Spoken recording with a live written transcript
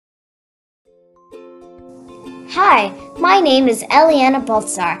Hi, my name is Eliana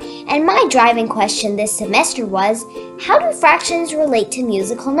Baltzar, and my driving question this semester was, how do fractions relate to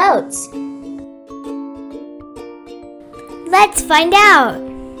musical notes? Let's find out!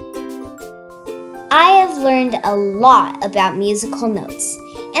 I have learned a lot about musical notes,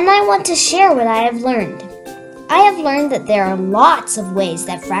 and I want to share what I have learned. I have learned that there are lots of ways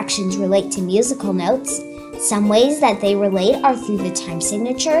that fractions relate to musical notes. Some ways that they relate are through the time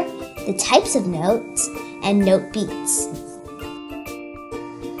signature, the types of notes, and note beats.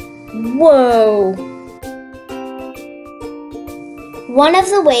 Whoa! One of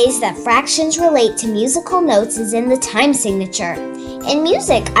the ways that fractions relate to musical notes is in the time signature. In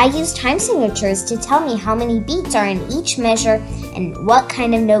music, I use time signatures to tell me how many beats are in each measure and what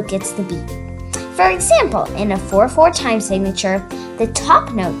kind of note gets the beat. For example, in a 4/4 time signature, the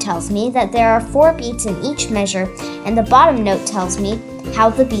top note tells me that there are 4 beats in each measure, and the bottom note tells me how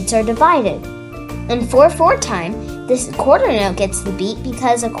the beats are divided. In 4/4 time, this quarter note gets the beat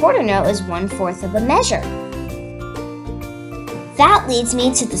because a quarter note is 1/4 of a measure. That leads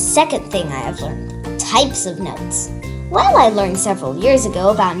me to the second thing I have learned, types of notes. While I learned several years ago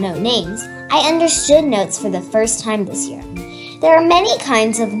about note names, I understood notes for the first time this year. There are many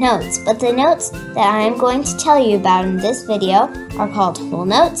kinds of notes, but the notes that I am going to tell you about in this video are called whole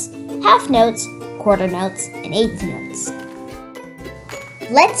notes, half notes, quarter notes, and eighth notes.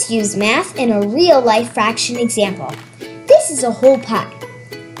 Let's use math in a real-life fraction example. This is a whole pie,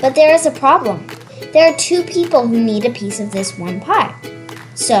 but there is a problem. There are 2 people who need a piece of this one pie,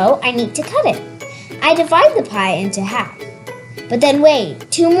 so I need to cut it. I divide the pie into half, but then wait,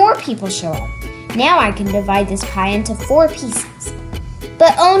 2 more people show up. Now I can divide this pie into 4 pieces.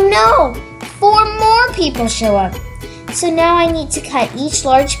 But oh no, 4 more people show up. So now I need to cut each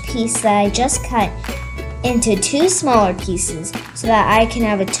large piece that I just cut into 2 smaller pieces so that I can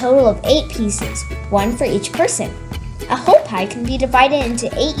have a total of 8 pieces, 1 for each person. A whole pie can be divided into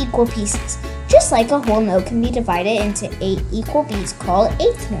 8 equal pieces, just like a whole note can be divided into 8 equal beats called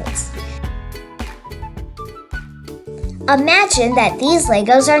eighth notes. Imagine that these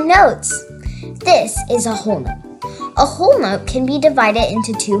Legos are notes. This is a whole note. A whole note can be divided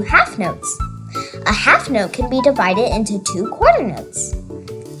into 2 half notes. A half note can be divided into 2 quarter notes.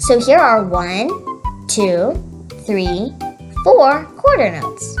 So here are 1, 2, 3, 4 quarter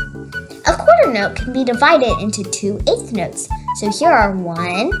notes. A quarter note can be divided into 2 eighth notes. So here are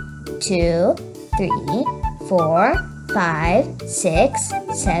 1, 2, 3, 4, 5, 6,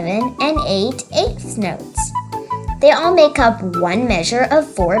 7, and 8 eighth notes. They all make up one measure of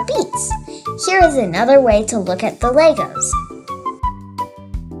 4 beats. Here is another way to look at the Legos.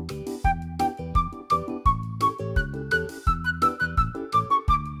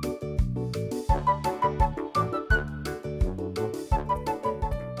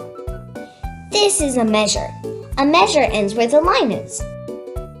 This is a measure. A measure ends where the line is.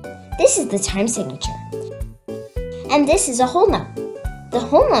 This is the time signature. And this is a whole note. The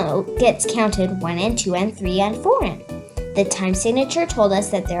whole note gets counted 1 and 2 and 3 and 4 in. The time signature told us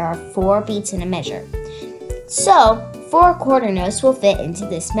that there are 4 beats in a measure. So, 4 quarter notes will fit into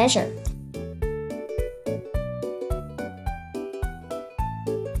this measure.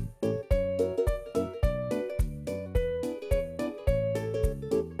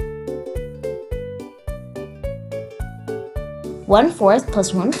 One-fourth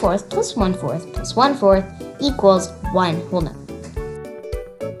plus 1/4 plus 1/4 plus 1/4 equals 1 whole note.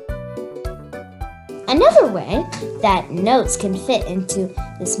 Another way that notes can fit into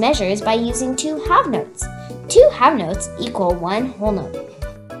this measure is by using 2 half notes. 2 half notes equal 1 whole note.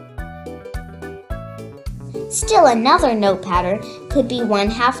 Still another note pattern could be 1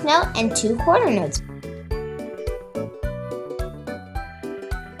 half note and 2 quarter notes.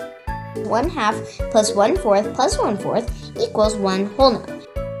 1/2 plus 1/4 plus 1/4 equals 1 whole note.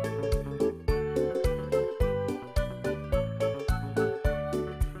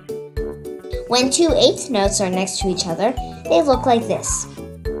 When 2 eighth notes are next to each other, they look like this.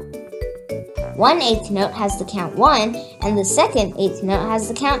 1 eighth note has the count 1, and the second eighth note has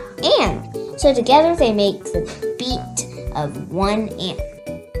the count and. So together they make the beat of 1 and.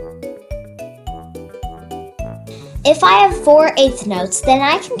 If I have 4 eighth notes, then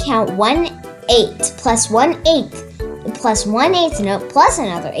I can count 1/8 plus 1/8 plus 1 eighth note plus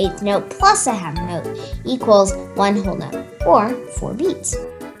another eighth note plus a half note equals 1 whole note, or 4 beats.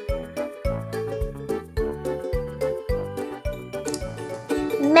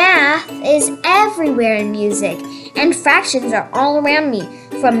 Math is everywhere in music, and fractions are all around me,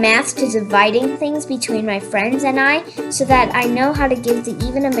 from math to dividing things between my friends and I so that I know how to give the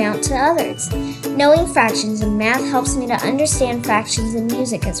even amount to others. Knowing fractions in math helps me to understand fractions in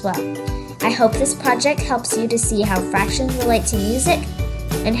music as well. I hope this project helps you to see how fractions relate to music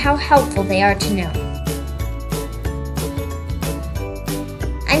and how helpful they are to know.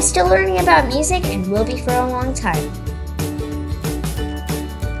 I'm still learning about music and will be for a long time.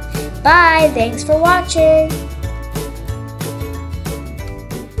 Bye! Thanks for watching!